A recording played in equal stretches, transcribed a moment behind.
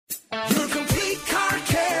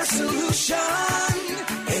station.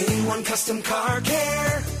 A1 Custom Car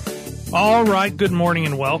Care. All right, good morning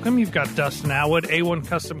and welcome. You've got Dustin Atwood, A1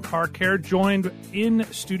 Custom Car Care, joined in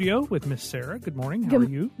studio with Miss Sarah. Good morning. How are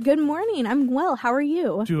you? Good morning. I'm well. How are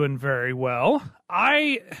you? Doing very well.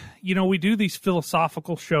 We do these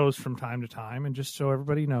philosophical shows from time to time, and just so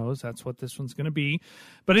everybody knows, that's what this one's going to be.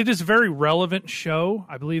 But it is a very relevant show.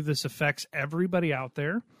 I believe this affects everybody out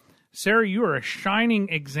there. Sarah, you are a shining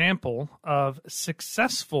example of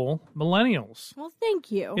successful millennials. Well,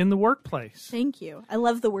 thank you. In the workplace. Thank you. I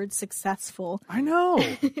love the word successful. I know.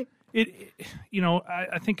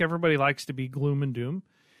 I think everybody likes to be gloom and doom.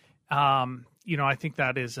 I think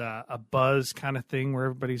that is a buzz kind of thing where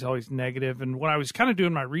everybody's always negative. And when I was kind of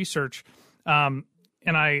doing my research, and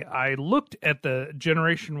I looked at the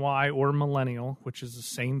Generation Y or Millennial, which is the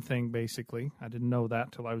same thing basically. I didn't know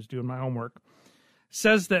that till I was doing my homework.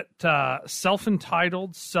 Says that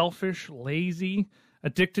self-entitled, selfish, lazy,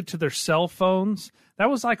 addicted to their cell phones. That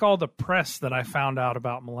was like all the press that I found out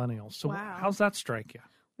about millennials. So Wow. How's that strike you?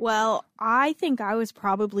 Well, I think I was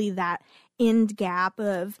probably that end gap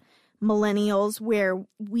of millennials where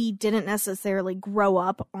we didn't necessarily grow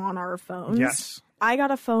up on our phones. Yes. I got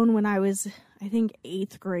a phone when I was, I think,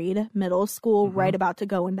 8th grade, middle school, right about to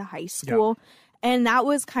go into high school. Yeah. And that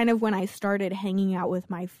was kind of when I started hanging out with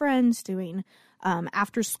my friends, doing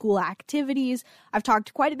after school activities. I've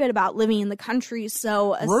talked quite a bit about living in the country,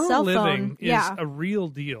 so a rural cell living phone is a real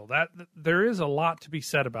deal. That there is a lot to be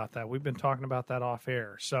said about that. We've been talking about that off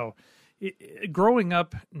air. So growing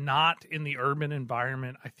up not in the urban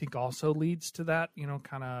environment, I think also leads to that,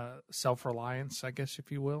 kind of self-reliance, I guess,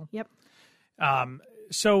 if you will. Yep.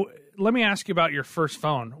 So let me ask you about your first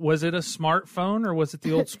phone. Was it a smartphone or was it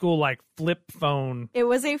the old school like flip phone? It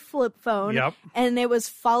was a flip phone. Yep. And it was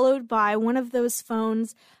followed by one of those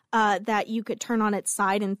phones that you could turn on its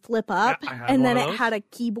side and flip up. Yeah, and then it had a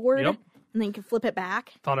keyboard. Yep. And then you could flip it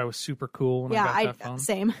back. Thought I was super cool when I got that phone.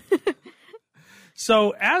 Same.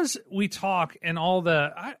 So as we talk and all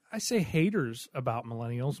I say haters about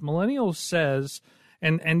millennials says,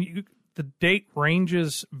 the date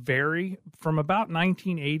ranges vary from about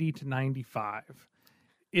 1980 to 95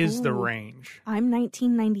 is the range. I'm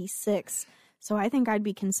 1996, so I think I'd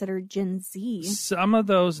be considered Gen Z. Some of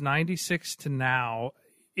those 96 to now,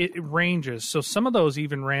 it ranges. So some of those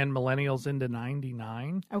even ran millennials into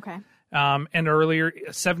 99. Okay. And earlier,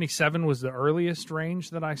 77 was the earliest range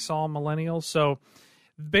that I saw millennials. So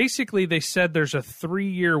basically they said there's a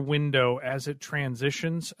 3-year window as it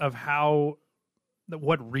transitions of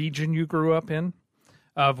what region you grew up in,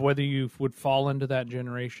 of whether you would fall into that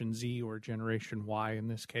Generation Z or Generation Y in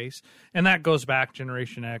this case. And that goes back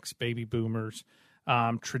Generation X, baby boomers,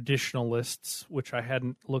 traditionalists, which I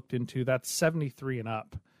hadn't looked into. That's 73 and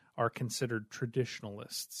up are considered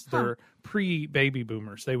traditionalists. Huh. They're pre-baby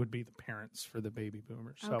boomers. They would be the parents for the baby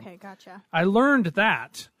boomers. So Okay, gotcha. I learned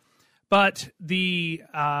that. But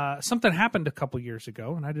something happened a couple years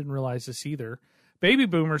ago, and I didn't realize this either. Baby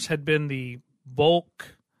boomers had been the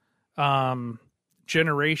bulk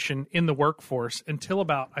generation in the workforce until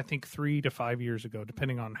about, I think, 3 to 5 years ago,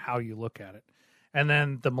 depending on how you look at it. And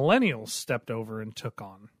then the millennials stepped over and took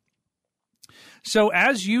on. So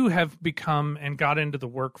as you have become and got into the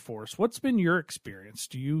workforce, what's been your experience?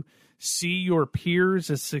 Do you see your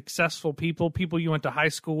peers as successful people you went to high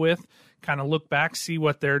school with, kind of look back, see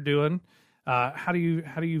what they're doing? How do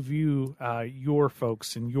you view your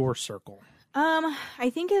folks in your circle? I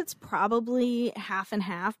think it's probably half and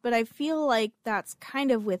half, but I feel like that's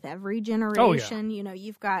kind of with every generation. Oh, yeah.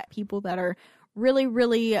 You've got people that are really,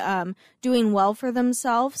 really doing well for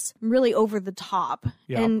themselves, really over the top.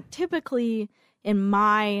 Yeah. And typically in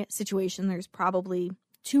my situation, there's probably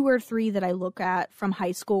 2 or 3 that I look at from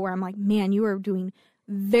high school where I'm like, man, you are doing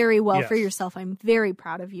very well for yourself. I'm very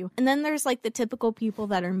proud of you. And then there's like the typical people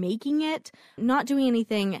that are making it, not doing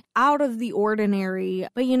anything out of the ordinary,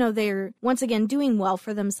 but they're once again doing well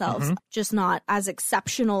for themselves, just not as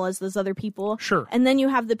exceptional as those other people. Sure. And then you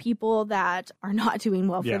have the people that are not doing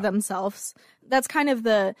well for themselves. That's kind of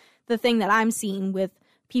the thing that I'm seeing with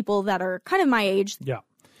people that are kind of my age. Yeah.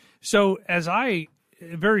 So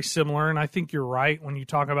very similar, and I think you're right when you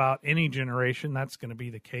talk about any generation. That's going to be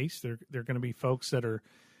the case. They're going to be folks that are,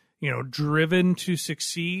 driven to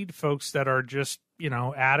succeed, folks that are just,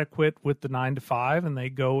 adequate with the 9 to 5, and they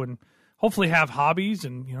go and hopefully have hobbies,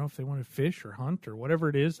 and if they want to fish or hunt or whatever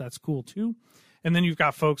it is, that's cool too. And then you've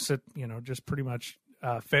got folks that just pretty much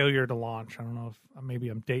failure to launch. I don't know if maybe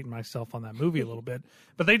I'm dating myself on that movie a little bit,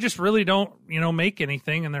 but they just really don't make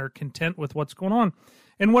anything, and they're content with what's going on.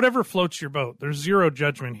 And whatever floats your boat, there's zero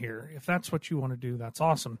judgment here. If that's what you want to do, that's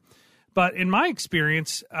awesome. But in my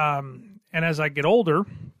experience, and as I get older,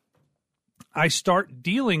 I start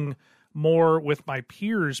dealing more with my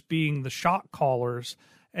peers being the shot callers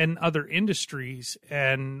and other industries.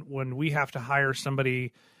 And when we have to hire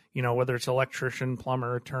somebody, whether it's electrician,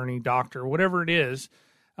 plumber, attorney, doctor, whatever it is,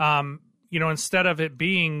 instead of it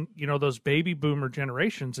being, those baby boomer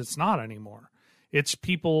generations, it's not anymore. It's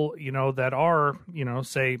people, that are,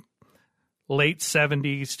 say late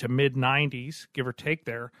 70s to mid 90s, give or take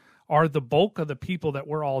there, are the bulk of the people that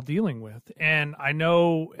we're all dealing with. And I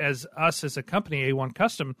know as a company, A1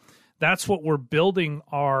 Custom, that's what we're building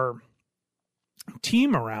our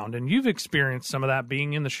team around. And you've experienced some of that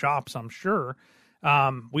being in the shops, I'm sure.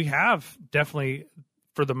 We have definitely,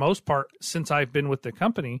 for the most part, since I've been with the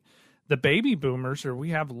company, the baby boomers, we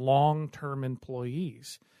have long-term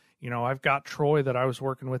employees. I've got Troy that I was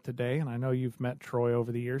working with today, and I know you've met Troy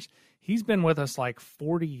over the years. He's been with us like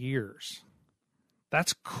 40 years.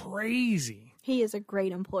 That's crazy. He is a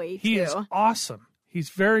great employee, too. He is awesome. He's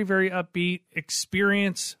very, very upbeat,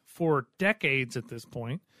 experience for decades at this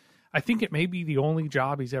point. I think it may be the only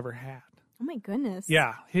job he's ever had. Oh, my goodness.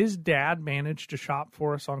 Yeah. His dad managed to shop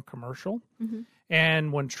for us on commercial. Mm-hmm.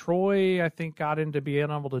 And when Troy, I think, got into being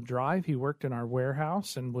able to drive, he worked in our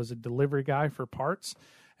warehouse and was a delivery guy for parts.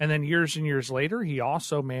 And then years and years later, he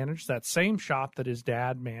also managed that same shop that his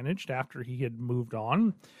dad managed after he had moved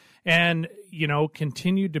on. And,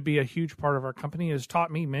 continued to be a huge part of our company, has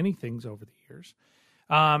taught me many things over the years.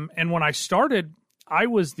 And when I started, I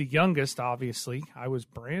was the youngest, obviously. I was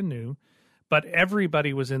brand new. But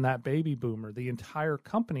everybody was in that baby boomer, the entire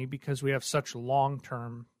company, because we have such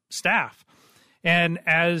long-term staff. And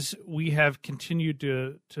as we have continued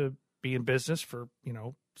to be in business for,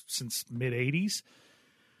 since mid-'80s,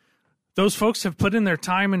 those folks have put in their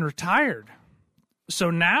time and retired. So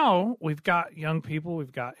now we've got young people,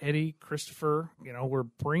 we've got Eddie, Christopher, we're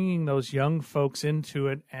bringing those young folks into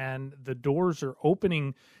it, and the doors are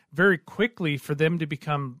opening very quickly for them to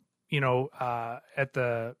become,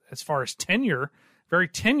 as far as tenure, very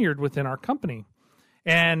tenured within our company.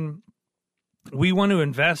 And we want to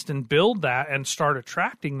invest and build that and start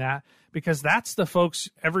attracting that, because that's the folks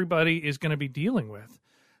everybody is going to be dealing with.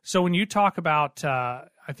 So when you talk about,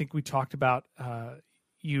 I think we talked about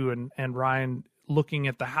you and Ryan looking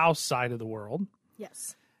at the house side of the world.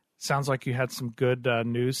 Yes. Sounds like you had some good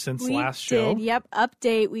news since last show. We did. Yep.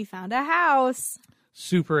 Update. We found a house.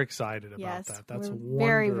 Super excited about that. That's we're wonderful.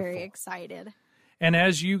 Very, very excited. And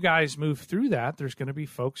as you guys move through that, there's going to be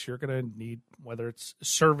folks you're going to need, whether it's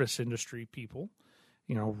service industry people,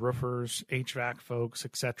 roofers, HVAC folks,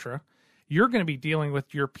 etc. You're going to be dealing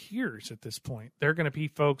with your peers at this point. They're going to be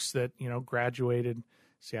folks that, graduated.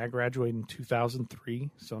 See, I graduated in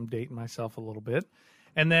 2003, so I'm dating myself a little bit.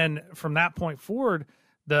 And then from that point forward,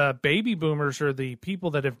 the baby boomers are the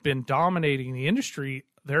people that have been dominating the industry.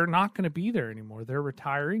 They're not going to be there anymore. They're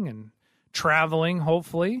retiring and traveling,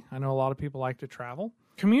 hopefully. I know a lot of people like to travel.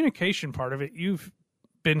 Communication part of it, you've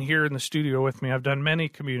been here in the studio with me. I've done many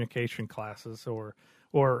communication classes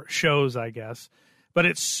or shows, I guess. But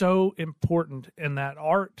it's so important in that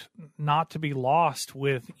art not to be lost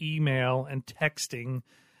with email and texting.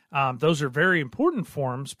 Those are very important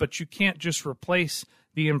forms, but you can't just replace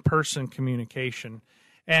the in-person communication.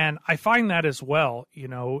 And I find that as well,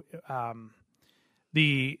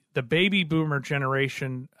 the baby boomer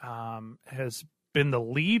generation has been the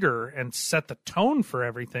leader and set the tone for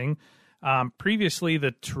everything. Previously,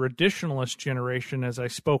 the traditionalist generation, as I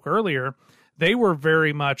spoke earlier, they were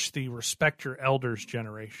very much the respect your elders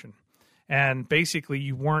generation. And basically,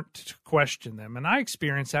 you weren't to question them. And I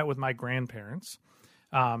experienced that with my grandparents.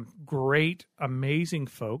 Great, amazing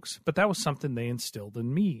folks. But that was something they instilled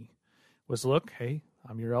in me, was look, hey,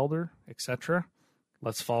 I'm your elder, etc.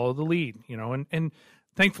 Let's follow the lead, and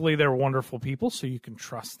thankfully they're wonderful people, so you can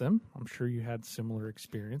trust them. I'm sure you had similar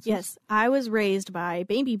experiences. Yes, I was raised by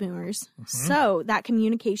baby boomers. Mm-hmm. So that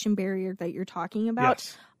communication barrier that you're talking about,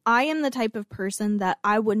 yes. I am the type of person that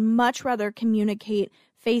I would much rather communicate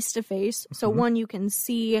face-to-face. So one, you can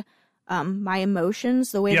see my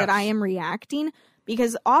emotions, the way that I am reacting.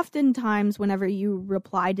 Because oftentimes whenever you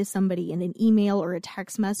reply to somebody in an email or a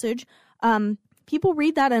text message, people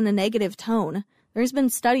read that in a negative tone. There's been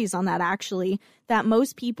studies on that, actually, that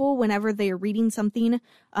most people, whenever they're reading something,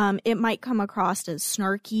 it might come across as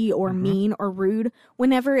snarky or mean or rude,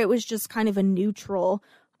 whenever it was just kind of a neutral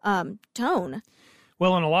tone.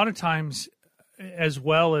 Well, and a lot of times, as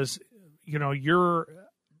well as, your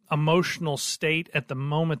emotional state at the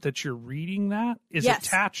moment that you're reading that is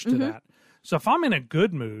attached to that. So if I'm in a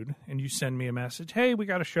good mood and you send me a message, hey, we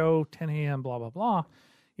got a show, 10 a.m., blah, blah, blah,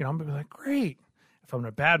 I'm going to be like, great. If I'm in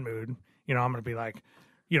a bad mood, I'm going to be like,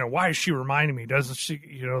 why is she reminding me? Doesn't she,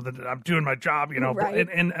 that I'm doing my job, Right.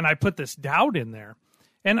 and I put this doubt in there.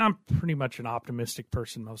 And I'm pretty much an optimistic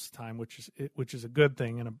person most of the time, which is a good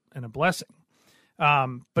thing and a blessing.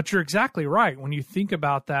 But you're exactly right. When you think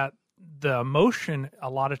about that, the emotion a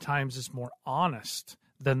lot of times is more honest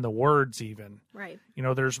than the words even. Right.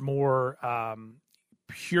 There's more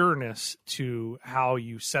pureness to how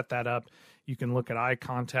you set that up. You can look at eye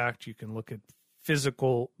contact. You can look at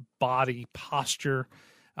physical body posture.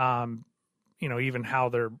 Even how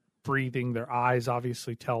they're breathing, their eyes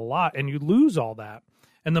obviously tell a lot. And you lose all that.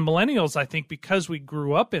 And the millennials, I think, because we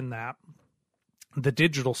grew up in that, the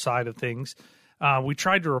digital side of things, we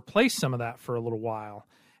tried to replace some of that for a little while.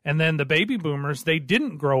 And then the baby boomers, they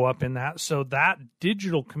didn't grow up in that. So that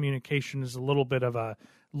digital communication is a little bit of a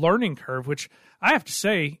learning curve, which I have to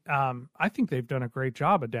say, I think they've done a great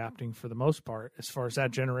job adapting for the most part as far as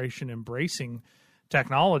that generation embracing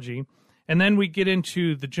technology. And then we get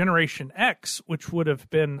into the Generation X, which would have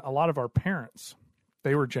been a lot of our parents.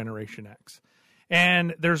 They were Generation X.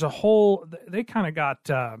 And there's they kind of got,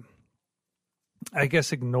 I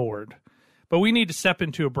guess, ignored. But we need to step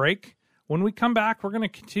into a break. When we come back, we're going to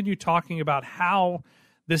continue talking about how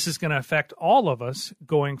this is going to affect all of us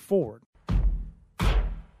going forward.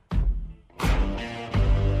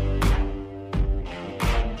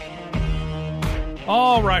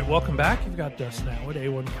 All right, welcome back. You've got Dustin Atwood,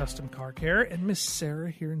 A1 Custom Car Care, and Miss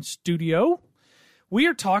Sarah here in studio. We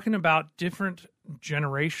are talking about different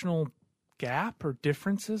generational gap or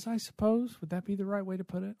differences, I suppose. Would that be the right way to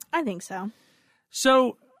put it? I think so.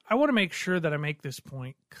 So I want to make sure that I make this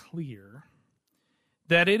point clear,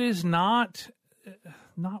 that it is not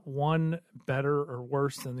one better or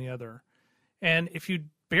worse than the other. And if you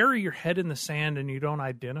bury your head in the sand and you don't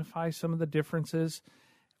identify some of the differences,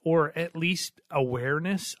 or at least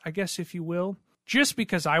awareness, I guess, if you will, just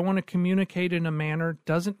because I want to communicate in a manner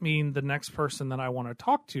doesn't mean the next person that I want to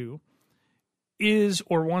talk to is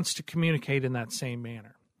or wants to communicate in that same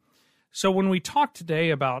manner. So when we talk today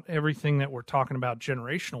about everything that we're talking about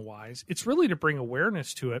generational-wise, it's really to bring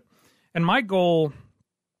awareness to it. And my goal,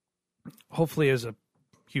 hopefully as a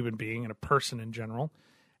human being and a person in general,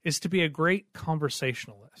 is to be a great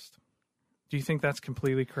conversationalist. Do you think that's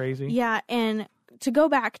completely crazy? Yeah, and to go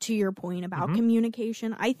back to your point about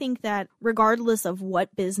communication, I think that regardless of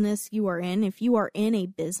what business you are in, if you are in a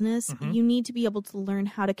business, you need to be able to learn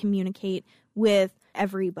how to communicate with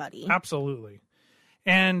everybody. Absolutely.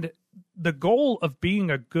 And the goal of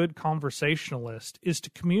being a good conversationalist is to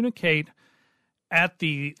communicate at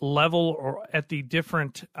the level or at the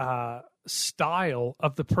different style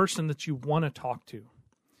of the person that you want to talk to.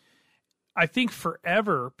 I think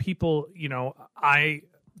forever people,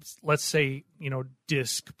 let's say,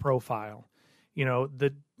 disc profile,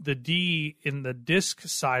 the D in the disc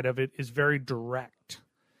side of it is very direct.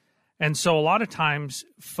 And so a lot of times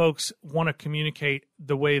folks want to communicate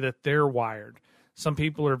the way that they're wired. Some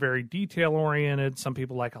people are very detail oriented. Some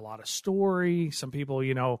people like a lot of story. Some people,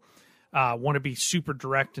 want to be super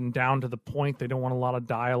direct and down to the point. They don't want a lot of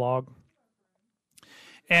dialogue.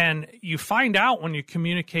 And you find out when you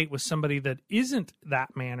communicate with somebody that isn't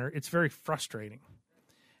that manner, it's very frustrating.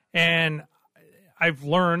 And I've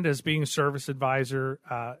learned as being a service advisor,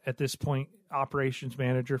 at this point, operations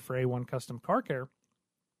manager for A1 Custom Car Care,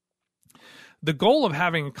 the goal of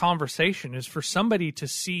having a conversation is for somebody to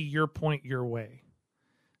see your point your way.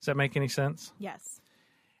 Does that make any sense? Yes.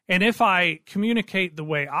 And if I communicate the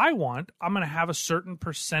way I want, I'm going to have a certain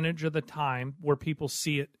percentage of the time where people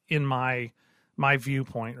see it in my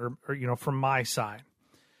viewpoint or from my side.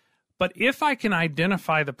 But if I can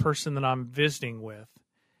identify the person that I'm visiting with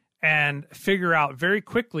and figure out very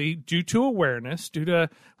quickly, due to awareness, due to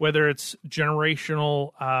whether it's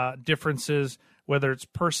generational differences, whether it's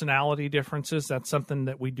personality differences, that's something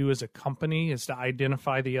that we do as a company, is to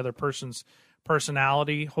identify the other person's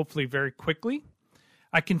personality, hopefully very quickly.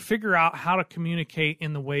 I can figure out how to communicate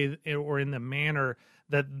in the way or in the manner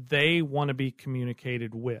that they want to be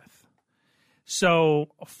communicated with. So,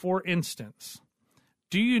 for instance,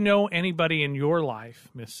 do you know anybody in your life,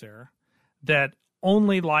 Miss Sarah, that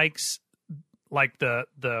only likes like the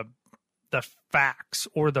facts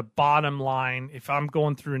or the bottom line? If I'm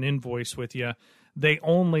going through an invoice with you, they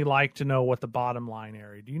only like to know what the bottom line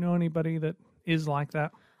area. Do you know anybody that is like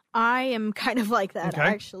that? I am kind of like that, Okay.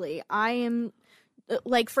 actually. I am,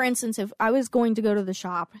 like, for instance, if I was going to go to the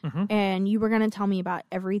shop and you were going to tell me about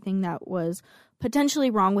everything that was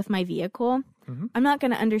potentially wrong with my vehicle, I'm not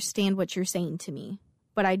going to understand what you're saying to me.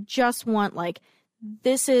 But I just want,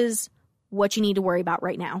 this is what you need to worry about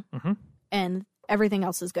right now. And everything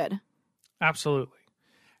else is good. Absolutely.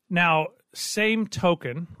 Now, same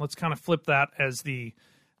token, let's kind of flip that as the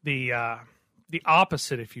the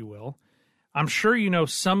opposite, if you will. I'm sure you know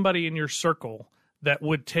somebody in your circle that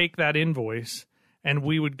would take that invoice and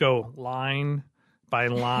we would go line by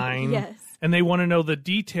line. Yes. And they want to know the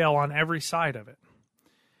detail on every side of it.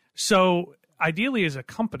 So ideally, as a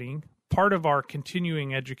company, part of our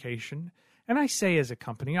continuing education, and I say as a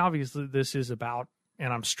company, obviously this is about,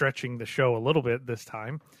 and I'm stretching the show a little bit this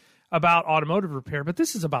time, about automotive repair, but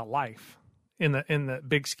this is about life in the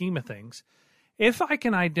big scheme of things. If I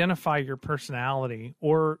can identify your personality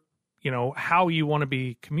or, how you want to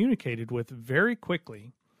be communicated with very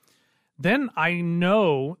quickly, then I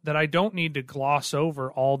know that I don't need to gloss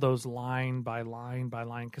over all those line by line by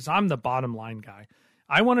line, because I'm the bottom line guy.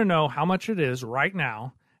 I want to know how much it is right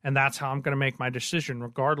now, and that's how I'm going to make my decision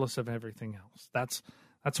regardless of everything else. That's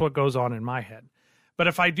what goes on in my head. But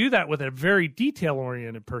if I do that with a very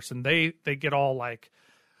detail-oriented person, they get all like,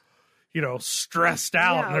 stressed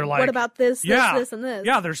out, and they're like, what about this, this, and this?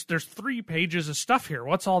 Yeah, there's 3 pages of stuff here.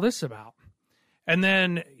 What's all this about? And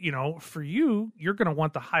then, for you, you're going to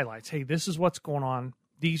want the highlights. Hey, this is what's going on.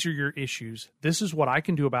 These are your issues. This is what I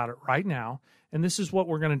can do about it right now. And this is what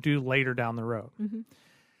we're going to do later down the road.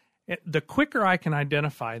 Mm-hmm. The quicker I can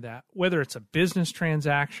identify that, whether it's a business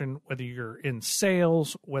transaction, whether you're in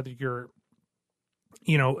sales, whether you're,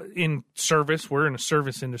 in service, we're in a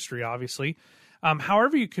service industry, obviously.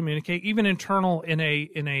 However you communicate, even internal in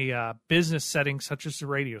a business setting such as the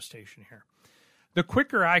radio station here, the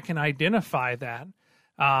quicker I can identify that,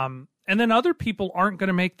 and then other people aren't going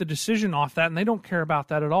to make the decision off that, and they don't care about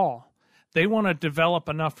that at all. They want to develop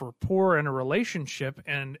enough rapport and a relationship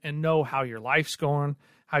and know how your life's going,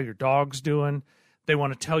 how your dog's doing. They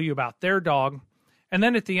want to tell you about their dog. And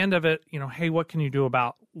then at the end of it, hey, what can you do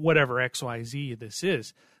about whatever XYZ this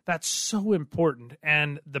is? That's so important.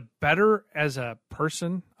 And the better as a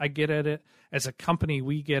person I get at it, as a company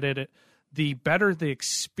we get at it, the better the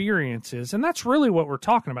experience is. And that's really what we're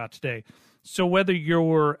talking about today. So whether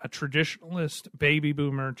you're a traditionalist, baby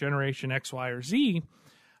boomer, Generation X, Y, or Z,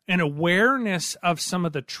 an awareness of some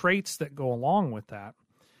of the traits that go along with that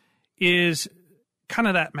is kind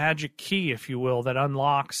of that magic key, if you will, that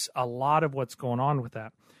unlocks a lot of what's going on with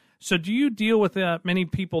that. So do you deal with many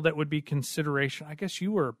people that would be consideration? I guess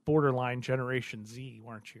you were borderline Generation Z,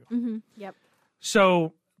 weren't you? Mm-hmm. Yep.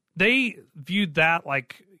 So they viewed that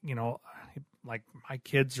like, like my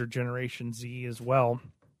kids are Generation Z as well.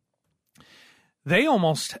 They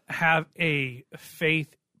almost have a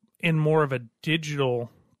faith in more of a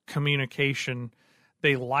digital communication.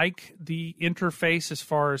 They like the interface as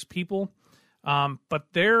far as people,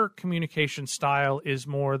 but their communication style is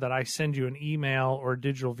more that I send you an email or a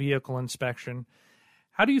digital vehicle inspection.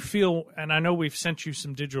 How do you feel? And I know we've sent you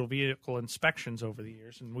some digital vehicle inspections over the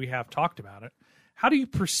years, and we have talked about it. How do you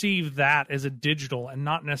perceive that as a digital and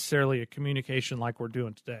not necessarily a communication like we're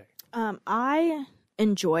doing today? I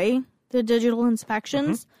enjoy the digital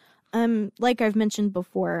inspections. Mm-hmm. Like I've mentioned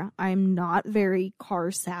before, I'm not very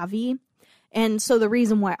car savvy. And so the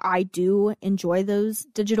reason why I do enjoy those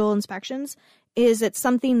digital inspections is it's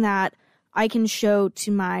something that I can show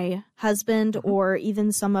to my husband or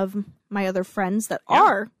even some of my other friends that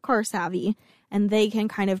are car savvy, and they can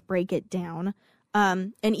kind of break it down.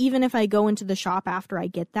 And even if I go into the shop after I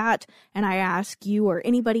get that and I ask you or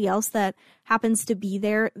anybody else that happens to be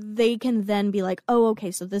there, they can then be like, oh,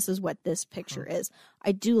 okay, so this is what this picture is.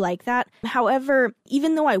 I do like that. However,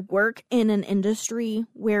 even though I work in an industry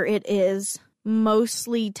where it is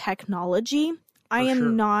mostly technology, I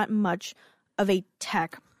am not much of a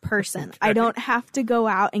tech person. Okay. I don't have to go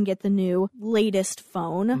out and get the new latest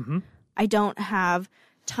phone. Mm-hmm. I don't have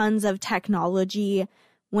tons of technology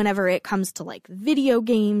whenever it comes to like video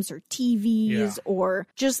games or TVs or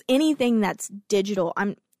just anything that's digital.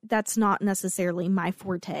 That's not necessarily my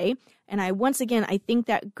forte. And I think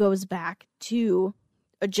that goes back to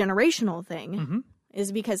a generational thing,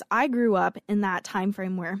 is because I grew up in that time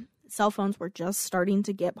frame where cell phones were just starting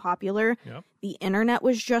to get popular. Yep. The internet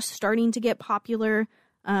was just starting to get popular.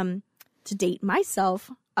 To date myself,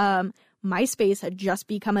 MySpace had just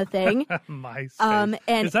become a thing. MySpace.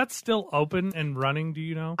 And is that still open and running, do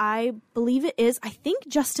you know? I believe it is. I think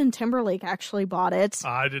Justin Timberlake actually bought it.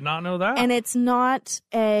 I did not know that. And it's not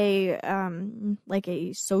a like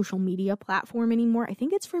a social media platform anymore. I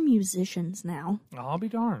think it's for musicians now. I'll be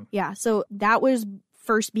darned. Yeah, so that was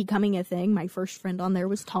first becoming a thing. My first friend on there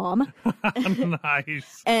was Tom.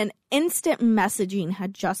 Nice. And instant messaging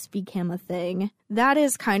had just become a thing. That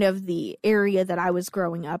is kind of the area that I was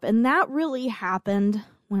growing up. And that really happened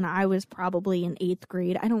when I was probably in 8th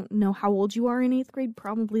grade. I don't know how old you are in 8th grade,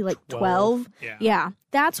 probably like 12. Yeah,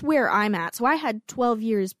 that's where I'm at. So I had 12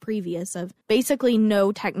 years previous of basically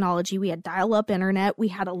no technology. We had dial-up internet. We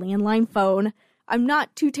had a landline phone. I'm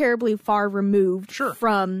not too terribly far removed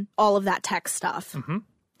from all of that tech stuff. Mm-hmm.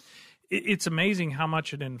 It's amazing how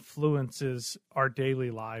much it influences our daily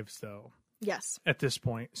lives, though. Yes. At this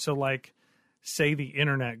point. So, like, say the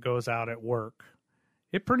internet goes out at work,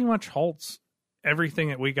 it pretty much halts everything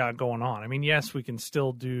that we got going on. I mean, yes, we can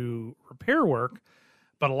still do repair work,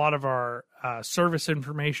 but a lot of our service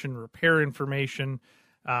information, repair information,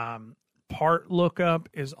 part lookup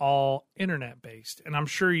is all internet-based. And I'm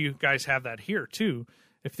sure you guys have that here, too.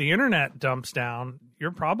 If the internet dumps down,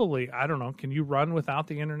 you're probably, I don't know, can you run without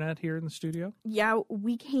the internet here in the studio? Yeah,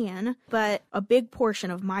 we can, but a big portion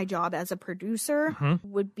of my job as a producer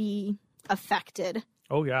would be affected.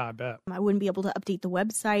 Oh, yeah, I bet. I wouldn't be able to update the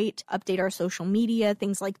website, update our social media,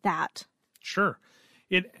 things like that. Sure.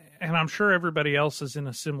 And I'm sure everybody else is in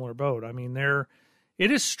a similar boat. I mean,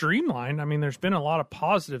 it is streamlined. I mean, there's been a lot of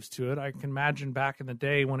positives to it. I can imagine back in the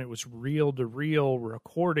day when it was reel-to-reel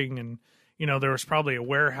recording and, you know, there was probably a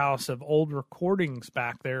warehouse of old recordings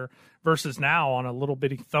back there versus now on a little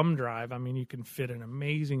bitty thumb drive. I mean, you can fit an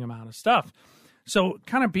amazing amount of stuff. So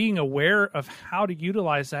kind of being aware of how to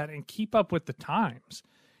utilize that and keep up with the times.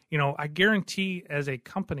 You know, I guarantee as a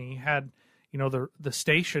company had, you know, the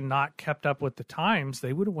station not kept up with the times,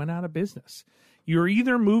 they would have went out of business. You're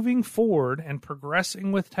either moving forward and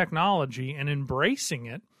progressing with technology and embracing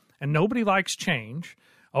it, and nobody likes change.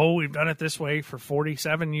 Oh, we've done it this way for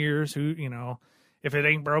 47 years. Who, you know, if it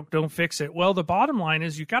ain't broke, don't fix it. Well, the bottom line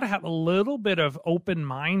is you got to have a little bit of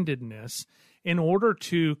open-mindedness in order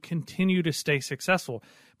to continue to stay successful.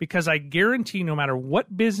 Because I guarantee no matter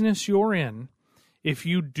what business you're in, if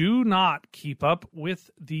you do not keep up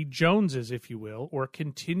with the Joneses, if you will, or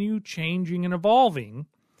continue changing and evolving,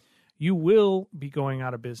 you will be going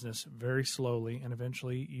out of business very slowly. And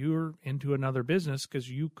eventually you're into another business because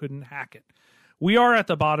you couldn't hack it. We are at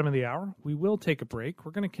the bottom of the hour. We will take a break.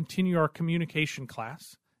 We're going to continue our communication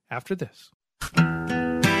class after this.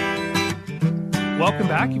 Welcome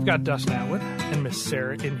back. You've got Dustin Atwood and Miss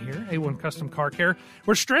Sarah in here, A1 Custom Car Care.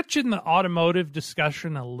 We're stretching the automotive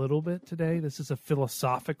discussion a little bit today. This is a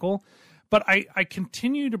philosophical, but I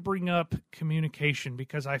continue to bring up communication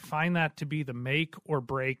because I find that to be the make or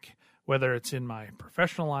break, whether it's in my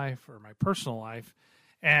professional life or my personal life.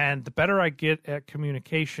 And the better I get at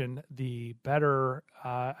communication, the better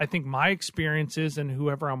I think my experience is and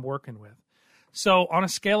whoever I'm working with. So on a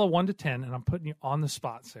scale of 1 to 10, and I'm putting you on the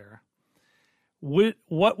spot, Sarah,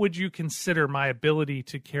 what would you consider my ability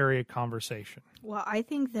to carry a conversation? Well, I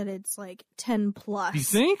think that it's like 10 plus. You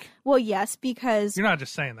think? Well, yes, because... You're not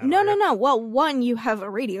just saying that. No. Well, one, you have a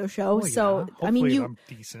radio show, so... Yeah. Hopefully I mean, I'm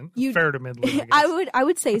decent. Fair to middling, I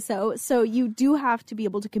would say so. So you do have to be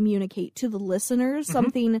able to communicate to the listeners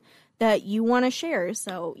something that you want to share.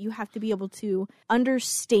 So you have to be able to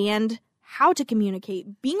understand how to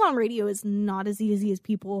communicate. Being on radio is not as easy as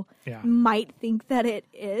people might think that it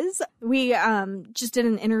is. We just did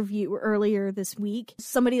an interview earlier this week.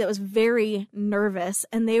 Somebody that was very nervous,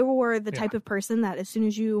 and they were the type of person that as soon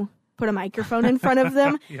as you put a microphone in front of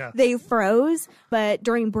them, they froze. But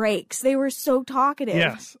during breaks, they were so talkative.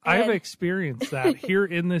 Yes, I have experienced that here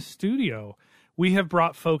in this studio. We have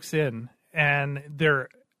brought folks in, and they're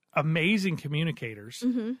amazing communicators.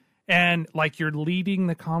 And like you're leading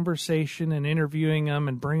the conversation and interviewing them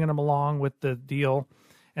and bringing them along with the deal.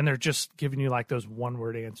 And they're just giving you like those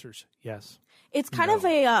one-word answers. Yes. It's kind of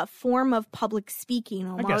a form of public speaking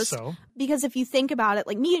almost. I guess so. Because if you think about it,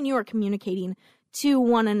 like me and you are communicating to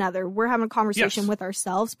one another. We're having a conversation with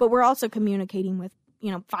ourselves, but we're also communicating with,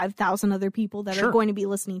 5,000 other people that are going to be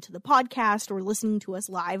listening to the podcast or listening to us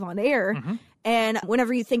live on air. And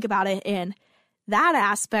whenever you think about it in that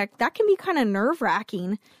aspect, that can be kind of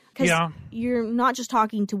nerve-wracking. Because you're not just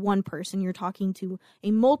talking to one person, you're talking to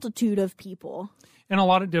a multitude of people. And a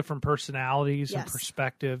lot of different personalities and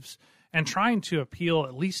perspectives, and trying to appeal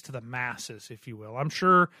at least to the masses, if you will. I'm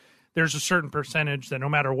sure there's a certain percentage that no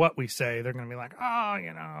matter what we say, they're going to be like,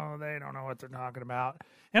 oh, they don't know what they're talking about.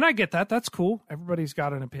 And I get that. That's cool. Everybody's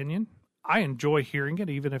got an opinion. I enjoy hearing it,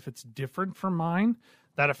 even if it's different from mine.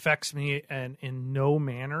 That affects me in no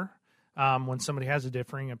manner. When somebody has a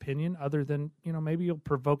differing opinion, other than, maybe you'll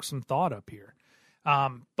provoke some thought up here.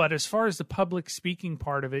 But as far as the public speaking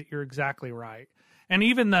part of it, you're exactly right. And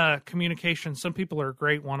even the communication, some people are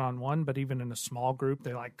great one-on-one, but even in a small group,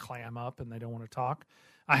 they like clam up and they don't want to talk.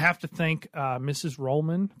 I have to thank Mrs.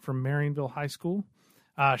 Rollman from Marionville High School.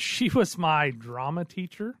 She was my drama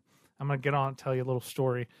teacher. I'm going to get on and tell you a little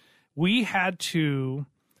story. We had to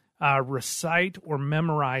recite or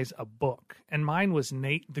memorize a book. And mine was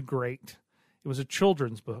Nate the Great. It was a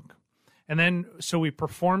children's book. And then, so we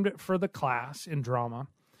performed it for the class in drama.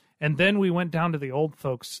 And then we went down to the old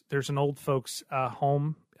folks. There's an old folks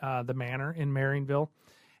home, the Manor in Marionville.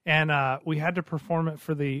 And we had to perform it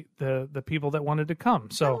for the people that wanted to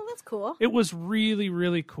come. So that's cool. It was really,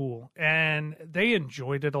 really cool. And they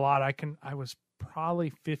enjoyed it a lot. I was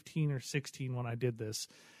probably 15 or 16 when I did this.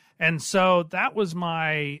 And so that was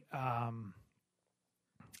my,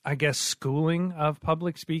 I guess, schooling of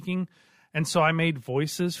public speaking. And so I made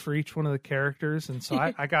voices for each one of the characters. And so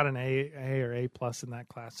I got an A or A+ in that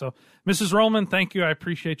class. So Mrs. Rollman, thank you. I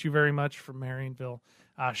appreciate you very much from Marionville.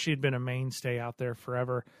 She had been a mainstay out there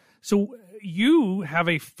forever. So you have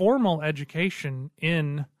a formal education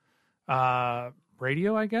in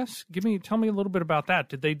radio, I guess. Tell me a little bit about that.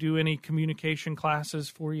 Did they do any communication classes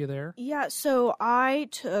for you there? Yeah, so I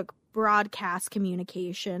took broadcast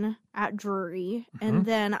communication at Drury, and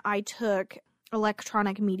then I took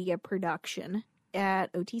electronic media production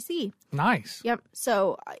at OTC. Nice. Yep.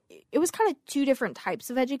 So it was kind of two different types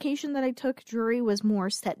of education that I took. Drury was more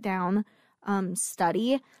set down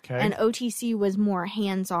study, and OTC was more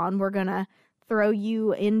hands-on. We're going to throw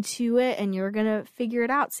you into it and you're going to figure it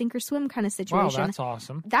out, sink or swim kind of situation. Wow, that's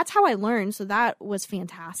awesome. That's how I learned. So that was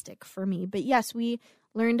fantastic for me. But yes, we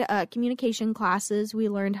learned communication classes. We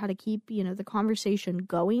learned how to keep, the conversation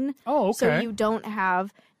going. Oh, okay. So you don't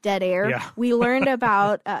have dead air. Yeah. We learned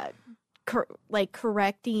about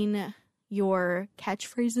correcting your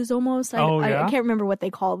catchphrases almost. I can't remember what they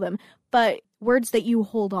call them, but words that you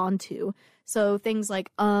hold on to. So things like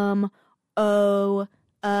oh,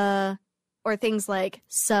 or things like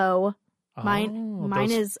so.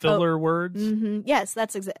 Mine is filler words. Mm-hmm. Yes,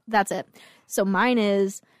 that's it. So mine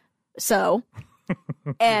is so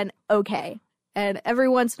and okay. And every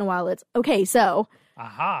once in a while it's okay, so.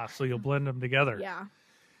 Aha, so you'll blend them together. Yeah.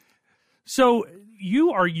 So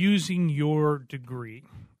you are using your degree,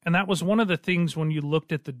 and that was one of the things when you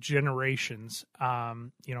looked at the generations.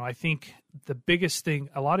 I think the biggest thing,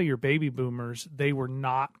 a lot of your baby boomers, they were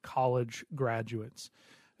not college graduates.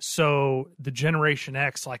 So the Generation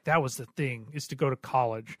X, like that was the thing, is to go to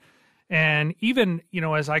college. And even,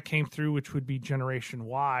 as I came through, which would be Generation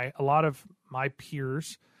Y, a lot of my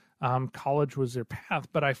peers, college was their path,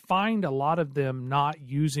 but I find a lot of them not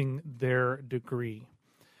using their degree.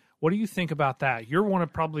 What do you think about that? You're one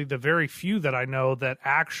of probably the very few that I know that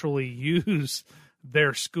actually use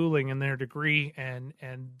their schooling and their degree and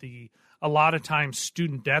a lot of times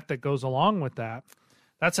student debt that goes along with that.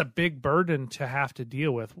 That's a big burden to have to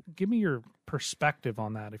deal with. Give me your perspective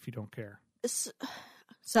on that if you don't care.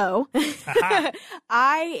 So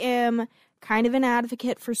I am kind of an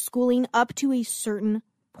advocate for schooling up to a certain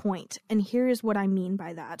point. And here is what I mean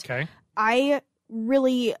by that. Okay. I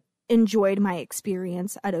really enjoyed my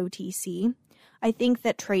experience at OTC. I think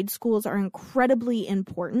that trade schools are incredibly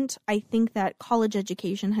important. I think that college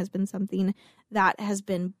education has been something that has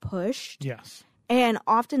been pushed. Yes. And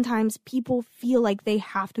oftentimes people feel like they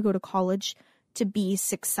have to go to college to be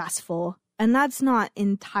successful. And that's not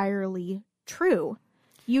entirely true.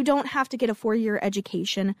 You don't have to get a 4-year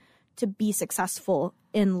education to be successful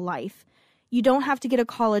in life. You don't have to get a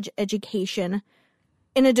college education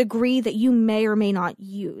in a degree that you may or may not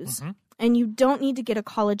use. Mm-hmm. And you don't need to get a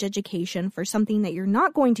college education for something that you're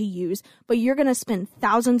not going to use, but you're going to spend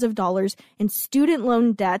thousands of dollars in student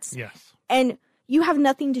loan debts. Yes. And you have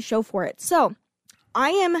nothing to show for it. So I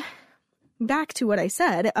am, back to what I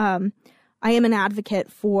said, I am an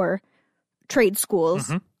advocate for trade schools.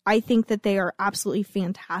 Mm-hmm. I think that they are absolutely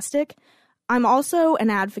fantastic. I'm also an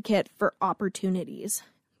advocate for opportunities.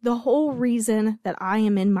 The whole reason that I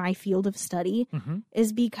am in my field of study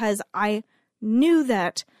is because I knew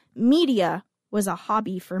that media was a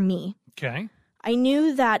hobby for me. Okay. I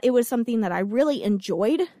knew that it was something that I really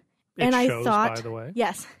enjoyed. I thought, by the way.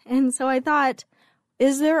 Yes. And so I thought,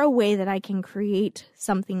 is there a way that I can create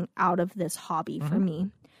something out of this hobby for me?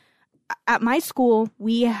 At my school,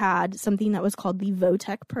 we had something that was called the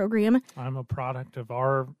VOTEC program. I'm a product of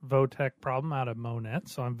our VOTEC problem out of Monette,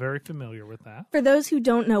 so I'm very familiar with that. For those who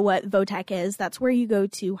don't know what VOTEC is, that's where you go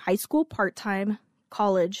to high school part-time,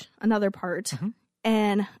 college, another part. Mm-hmm.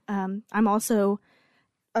 And I'm also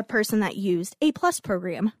a person that used A+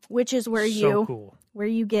 program, which is where where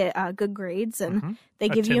you get good grades and they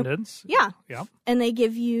give attendance. And they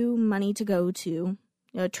give you money to go to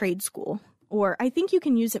a trade school. Or I think you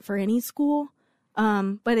can use it for any school,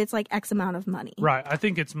 but it's like X amount of money. Right. I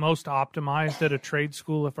think it's most optimized at a trade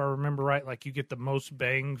school, if I remember right. Like you get the most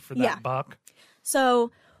bang for that buck.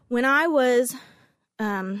 So when I was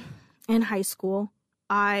in high school,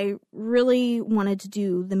 I really wanted to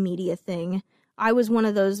do the media thing. I was one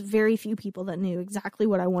of those very few people that knew exactly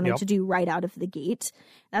what I wanted to do right out of the gate.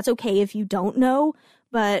 That's okay if you don't know.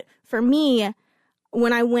 But for me,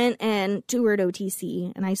 when I went and toured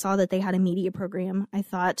OTC and I saw that they had a media program, I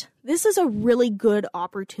thought, this is a really good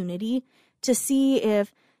opportunity to see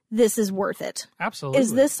if this is worth it. Absolutely.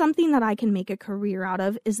 Is this something that I can make a career out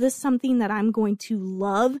of? Is this something that I'm going to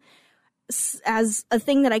love as a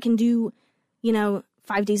thing that I can do,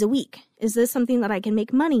 5 days a week? Is this something that I can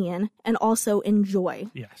make money in and also enjoy?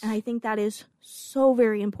 Yes. And I think that is so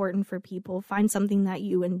very important for people. Find something that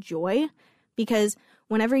you enjoy, because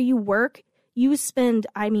whenever you work, you spend,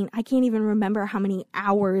 I can't even remember how many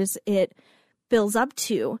hours it builds up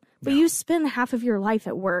to, but you spend half of your life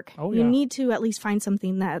at work. Oh, You need to at least find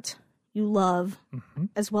something that you love,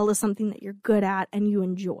 as well as something that you're good at and you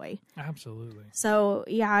enjoy. Absolutely. So,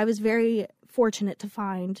 yeah, I was very fortunate to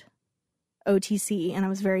find OTC, and I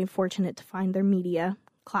was very fortunate to find their media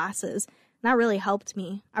classes. And that really helped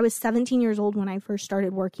me. I was 17 years old when I first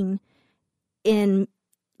started working in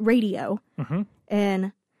radio,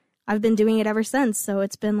 and I've been doing it ever since. So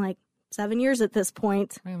it's been like 7 years at this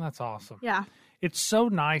point. Man, that's awesome. Yeah. It's so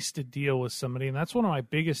nice to deal with somebody, and that's one of my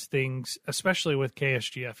biggest things, especially with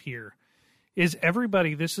KSGF here, is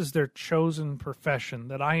everybody, this is their chosen profession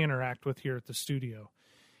that I interact with here at the studio.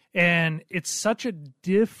 And it's such a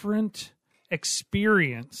different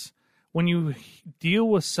experience when you deal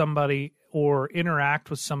with somebody or interact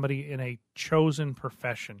with somebody in a chosen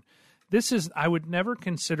profession. I would never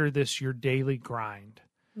consider this your daily grind.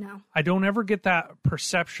 No. I don't ever get that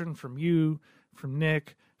perception from you, from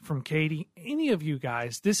Nick, from Katie, any of you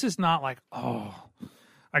guys. This is not like, oh,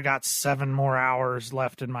 I got 7 more hours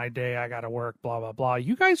left in my day, I got to work, blah, blah, blah.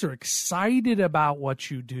 You guys are excited about what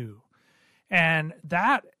you do. And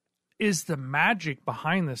that is the magic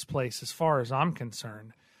behind this place as far as I'm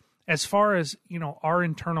concerned. As far as, our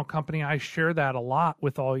internal company, I share that a lot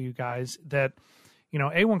with all you guys that,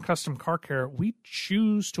 A1 Custom Car Care, we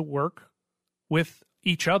choose to work with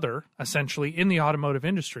each other, essentially, in the automotive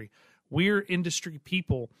industry. We're industry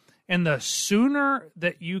people. And the sooner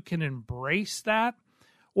that you can embrace that,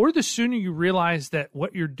 or the sooner you realize that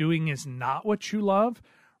what you're doing is not what you love,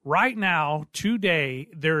 right now, today,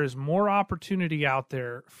 there is more opportunity out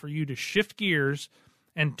there for you to shift gears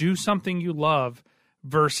and do something you love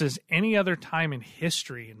versus any other time in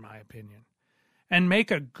history, in my opinion, and make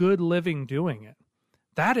a good living doing it.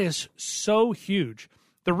 That is so huge.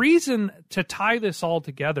 The reason to tie this all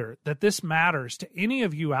together, that this matters to any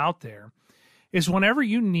of you out there, is whenever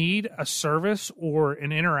you need a service or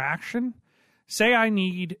an interaction, say I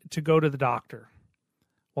need to go to the doctor.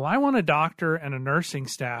 Well, I want a doctor and a nursing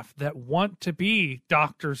staff that want to be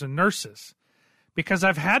doctors and nurses, because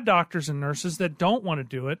I've had doctors and nurses that don't want to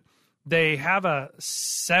do it. They have a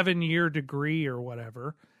 7-year degree or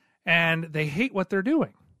whatever, and they hate what they're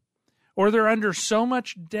doing. Or they're under so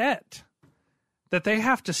much debt that they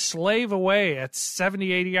have to slave away at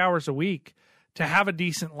 70, 80 hours a week to have a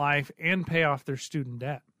decent life and pay off their student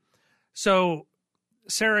debt. So,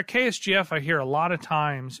 Sarah, KSGF, I hear a lot of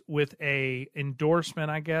times with a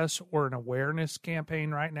endorsement, I guess, or an awareness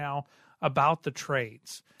campaign right now about the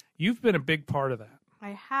trades. You've been a big part of that. I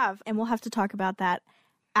have, and we'll have to talk about that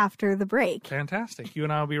after the break. Fantastic. You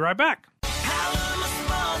and I will be right back.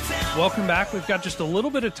 Welcome back. We've got just a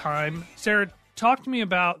little bit of time. Sarah, talk to me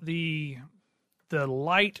about the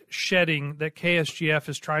light shedding that KSGF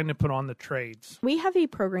is trying to put on the trades. We have a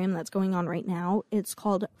program that's going on right now. It's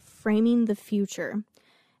called Framing the Future.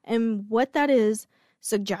 And what that is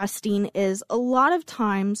suggesting is a lot of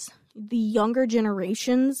times the younger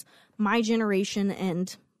generations, my generation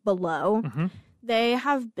and below, they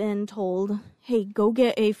have been told, hey, go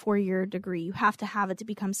get a 4-year degree. You have to have it to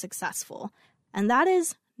become successful. And that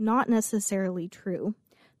is not necessarily true.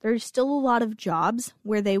 There's still a lot of jobs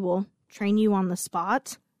where they will train you on the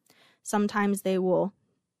spot. Sometimes they will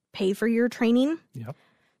pay for your training. Yep.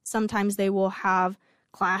 Sometimes they will have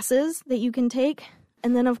classes that you can take.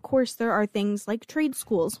 And then, of course, there are things like trade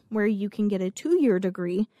schools where you can get a 2-year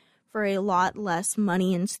degree for a lot less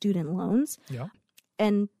money in student loans. Yep.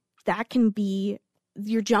 And that can be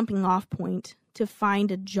your jumping off point to find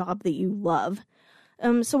a job that you love.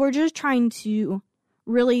 So we're just trying to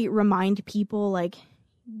really remind people, like,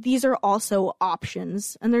 these are also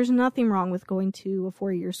options. And there's nothing wrong with going to a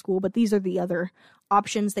 4-year school, but these are the other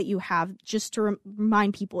options that you have, just to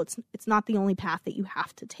remind people it's not the only path that you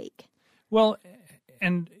have to take. Well,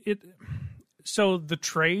 so the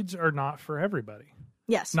trades are not for everybody.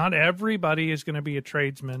 Yes. Not everybody is going to be a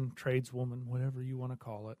tradesman, tradeswoman, whatever you want to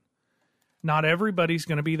call it. Not everybody's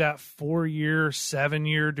going to be that 4-year,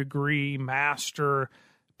 7-year degree master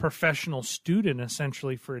professional student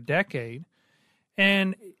essentially for a decade.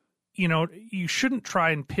 And, you know, you shouldn't try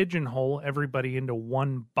and pigeonhole everybody into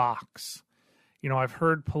one box. You know, I've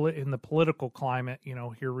heard in the political climate, you know,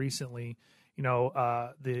 here recently, you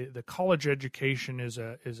know, the college education is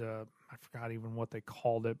a I forgot even what they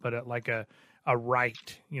called it, but like a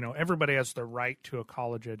right. You know, everybody has the right to a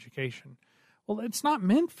college education. Well, it's not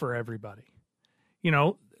meant for everybody. You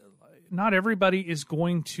know, not everybody is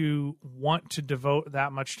going to want to devote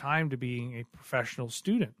that much time to being a professional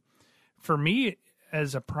student. For me,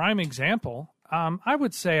 as a prime example, I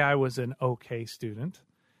would say I was an okay student.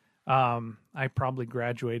 I probably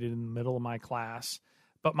graduated in the middle of my class,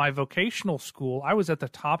 but my vocational school, I was at the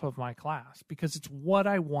top of my class because it's what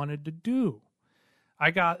I wanted to do.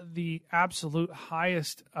 I got the absolute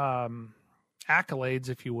highest accolades,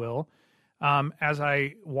 if you will, as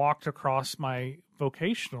I walked across my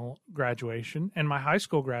vocational graduation and my high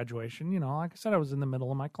school graduation. You know, like I said, I was in the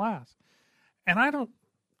middle of my class. And I don't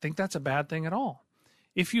think that's a bad thing at all.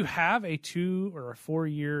 If you have a 2 or a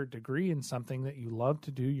 4-year degree in something that you love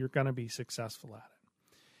to do, you're going to be successful at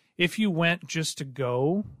it. If you went just to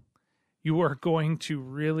go, you are going to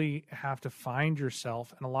really have to find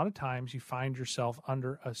yourself. And a lot of times you find yourself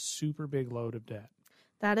under a super big load of debt.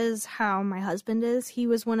 That is how my husband is. He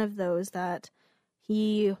was one of those that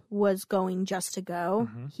he was going just to go.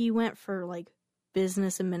 Mm-hmm. He went for like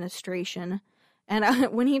business administration.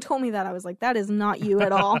 And when he told me that, I was like, that is not you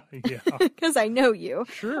at all. Because I know you.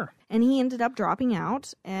 Sure. And he ended up dropping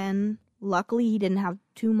out. And luckily, he didn't have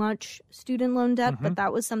too much student loan debt. Mm-hmm. But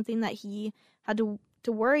that was something that he had to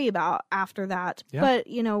worry about after that. Yeah. But,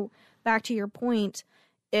 you know, back to your point,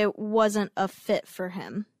 it wasn't a fit for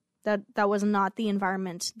him. That was not the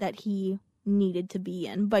environment that he needed to be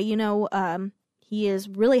in. But, you know, he is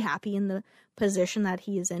really happy in the position that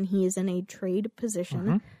he is in. He is in a trade position.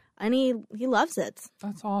 Mm-hmm. And he loves it.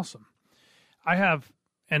 That's awesome. I have,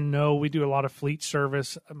 and no, we do a lot of fleet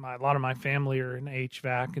service. A lot of my family are in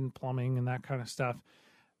HVAC and plumbing and that kind of stuff.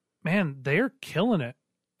 Man, they're killing it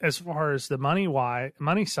as far as the money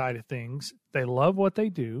side of things. They love what they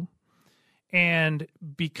do. And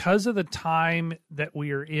because of the time that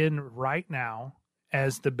we are in right now,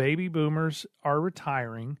 as the baby boomers are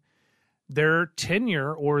retiring, their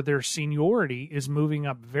tenure or their seniority is moving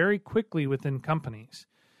up very quickly within companies.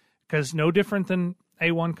 Because no different than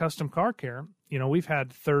A1 Custom Car Care, you know, we've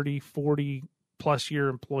had 30, 40 plus year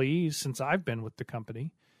employees since I've been with the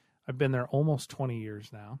company. I've been there almost 20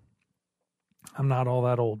 years now. I'm not all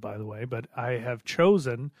that old, by the way, but I have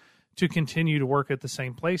chosen to continue to work at the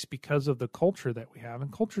same place because of the culture that we have. And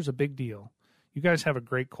culture is a big deal. You guys have a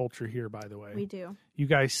great culture here, by the way. We do. You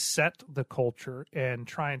guys set the culture and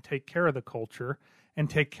try and take care of the culture and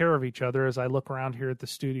take care of each other. As I look around here at the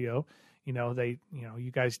studio, you know,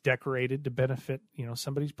 you guys decorated to benefit, you know,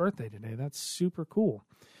 somebody's birthday today. That's super cool.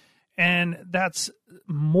 And that's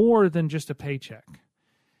more than just a paycheck.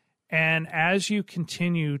 And as you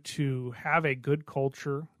continue to have a good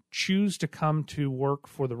culture, choose to come to work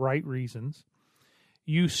for the right reasons,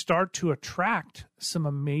 you start to attract some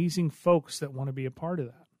amazing folks that want to be a part of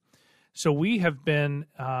that. So we have been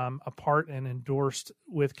a part and endorsed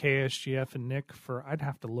with KSGF and Nick for, I'd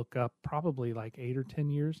have to look up, probably like 8 or 10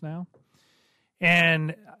 years now.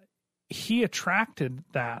 And he attracted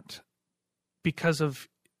that because of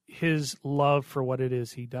his love for what it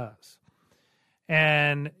is he does.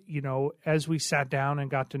 And, you know, as we sat down and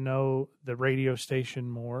got to know the radio station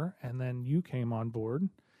more, and then you came on board,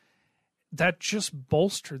 that just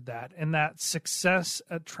bolstered that. And that success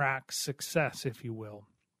attracts success, if you will.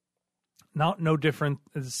 No different.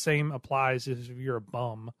 The same applies as if you're a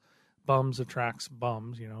bum. Bums attracts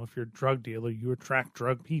bums. You know, if you're a drug dealer, you attract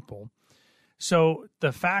drug people. So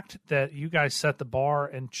the fact that you guys set the bar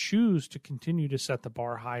and choose to continue to set the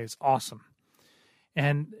bar high is awesome.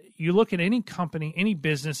 And you look at any company, any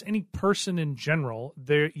business, any person in general,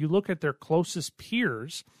 you look at their closest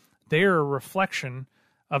peers, they're a reflection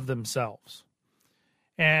of themselves.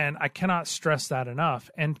 And I cannot stress that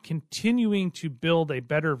enough. And continuing to build a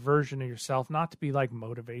better version of yourself, not to be like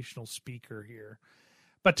motivational speaker here,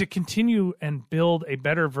 but to continue and build a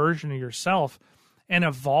better version of yourself and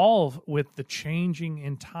evolve with the changing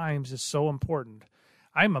in times is so important.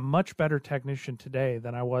 I'm a much better technician today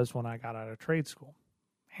than I was when I got out of trade school.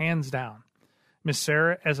 Hands down. Miss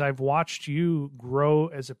Sarah, as I've watched you grow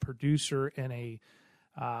as a producer and a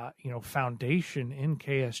foundation in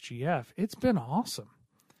KSGF, it's been awesome.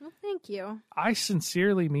 Well, thank you. I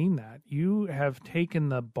sincerely mean that. You have taken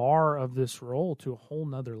the bar of this role to a whole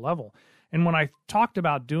nother level. And when I talked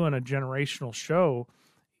about doing a generational show,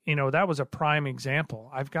 you know, that was a prime example.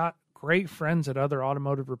 I've got great friends at other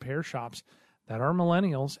automotive repair shops that are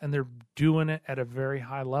millennials, and they're doing it at a very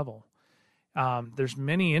high level. There's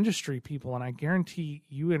many industry people, and I guarantee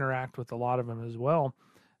you interact with a lot of them as well,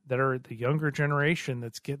 that are the younger generation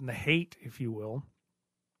that's getting the hate, if you will.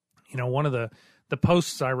 You know, one of the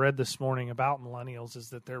posts I read this morning about millennials is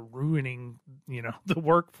that they're ruining, you know, the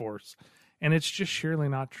workforce. And it's just surely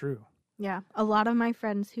not true. Yeah. A lot of my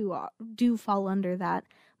friends who do fall under that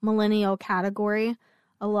millennial category,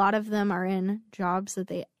 a lot of them are in jobs that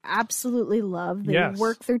they absolutely love. They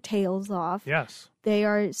work their tails off. Yes. They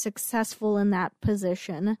are successful in that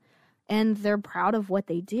position, and they're proud of what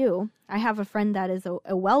they do. I have a friend that is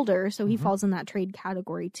a welder, so he falls in that trade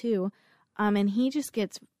category too. And he just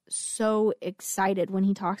gets so excited when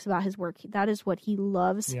he talks about his work. That is what he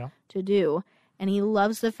loves to do. And he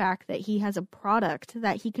loves the fact that he has a product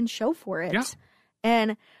that he can show for it. Yeah.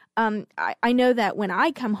 And I know that when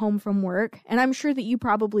I come home from work, and I'm sure that you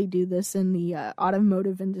probably do this in the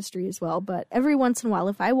automotive industry as well, but every once in a while,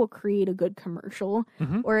 if I will create a good commercial,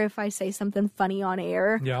 or if I say something funny on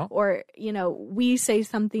air, or, you know, we say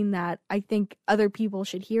something that I think other people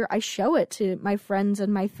should hear, I show it to my friends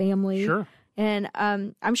and my family. Sure. And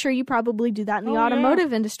I'm sure you probably do that in the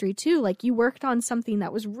automotive industry too. Like, you worked on something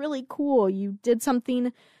that was really cool. You did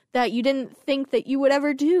something that you didn't think that you would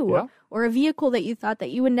ever do, or a vehicle that you thought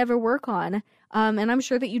that you would never work on. And I'm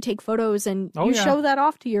sure that you take photos and you show that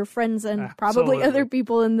off to your friends and probably other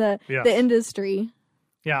people in the industry.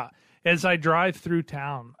 Yeah. As I drive through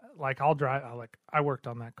town, like I worked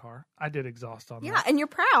on that car. I did exhaust on that. Yeah, and you're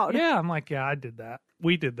proud. Yeah, I'm like, I did that.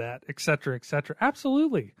 We did that, et cetera, et cetera.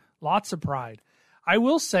 Absolutely. Lots of pride. I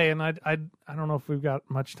will say, and I don't know if we've got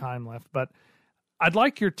much time left, but I'd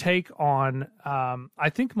like your take on,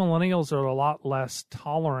 I think millennials are a lot less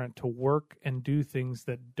tolerant to work and do things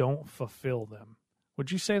that don't fulfill them.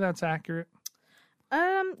 Would you say that's accurate?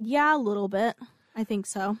 Yeah, a little bit. I think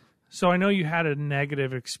so. So I know you had a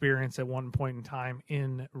negative experience at one point in time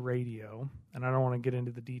in radio, and I don't want to get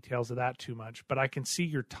into the details of that too much, but I can see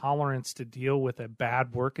your tolerance to deal with a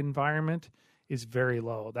bad work environment is very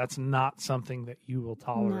low. That's not something that you will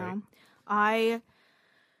tolerate. No.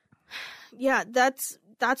 That's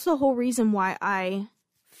the whole reason why I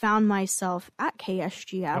found myself at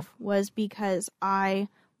KSGF was because I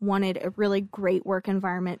wanted a really great work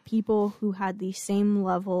environment, people who had the same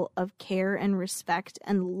level of care and respect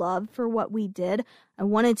and love for what we did. I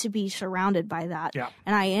wanted to be surrounded by that. Yeah.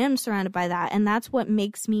 And I am surrounded by that. And that's what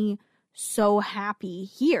makes me so happy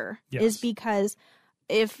here is because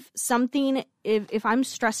if I'm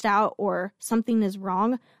stressed out or something is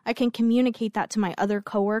wrong, I can communicate that to my other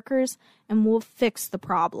coworkers and we'll fix the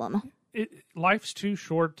problem. Life's too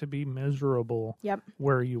short to be miserable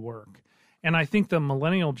where you work. And I think the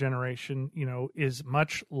millennial generation, you know, is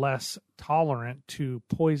much less tolerant to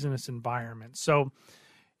poisonous environments. So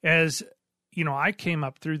as, you know, I came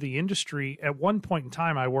up through the industry, at one point in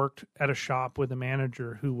time, I worked at a shop with a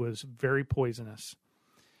manager who was very poisonous.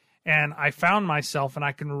 And I found myself, and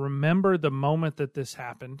I can remember the moment that this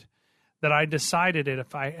happened, that I decided that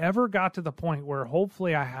if I ever got to the point where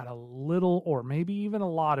hopefully I had a little or maybe even a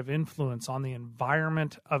lot of influence on the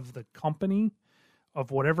environment of the company, of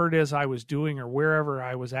whatever it is I was doing or wherever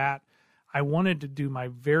I was at, I wanted to do my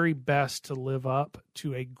very best to live up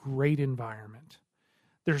to a great environment.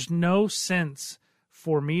 There's no sense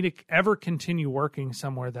for me to ever continue working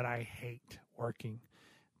somewhere that I hate working.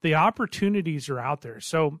 The opportunities are out there.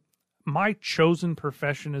 So my chosen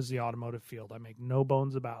profession is the automotive field. I make no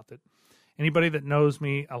bones about it. Anybody that knows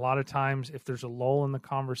me, a lot of times, if there's a lull in the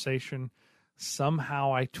conversation,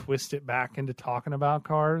 somehow I twist it back into talking about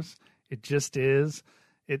cars. It just is.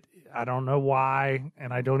 I don't know why,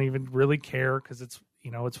 and I don't even really care because it's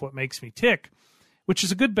what makes me tick, which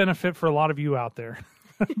is a good benefit for a lot of you out there.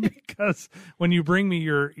 Because when you bring me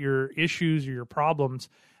your issues or your problems,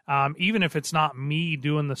 even if it's not me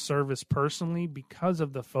doing the service personally, because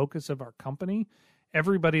of the focus of our company,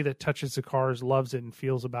 everybody that touches the cars loves it and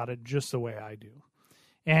feels about it just the way I do.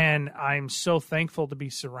 And I'm so thankful to be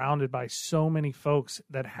surrounded by so many folks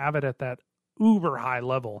that have it at that uber high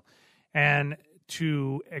level, and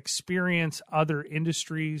to experience other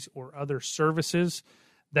industries or other services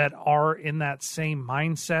that are in that same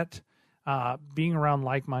mindset. Being around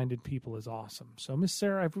like-minded people is awesome. So, Miss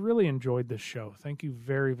Sarah, I've really enjoyed this show. Thank you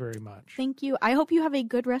very, very much. Thank you. I hope you have a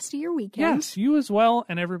good rest of your weekend. Yes, you as well,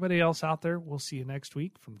 and everybody else out there. We'll see you next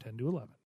week from 10 to 11.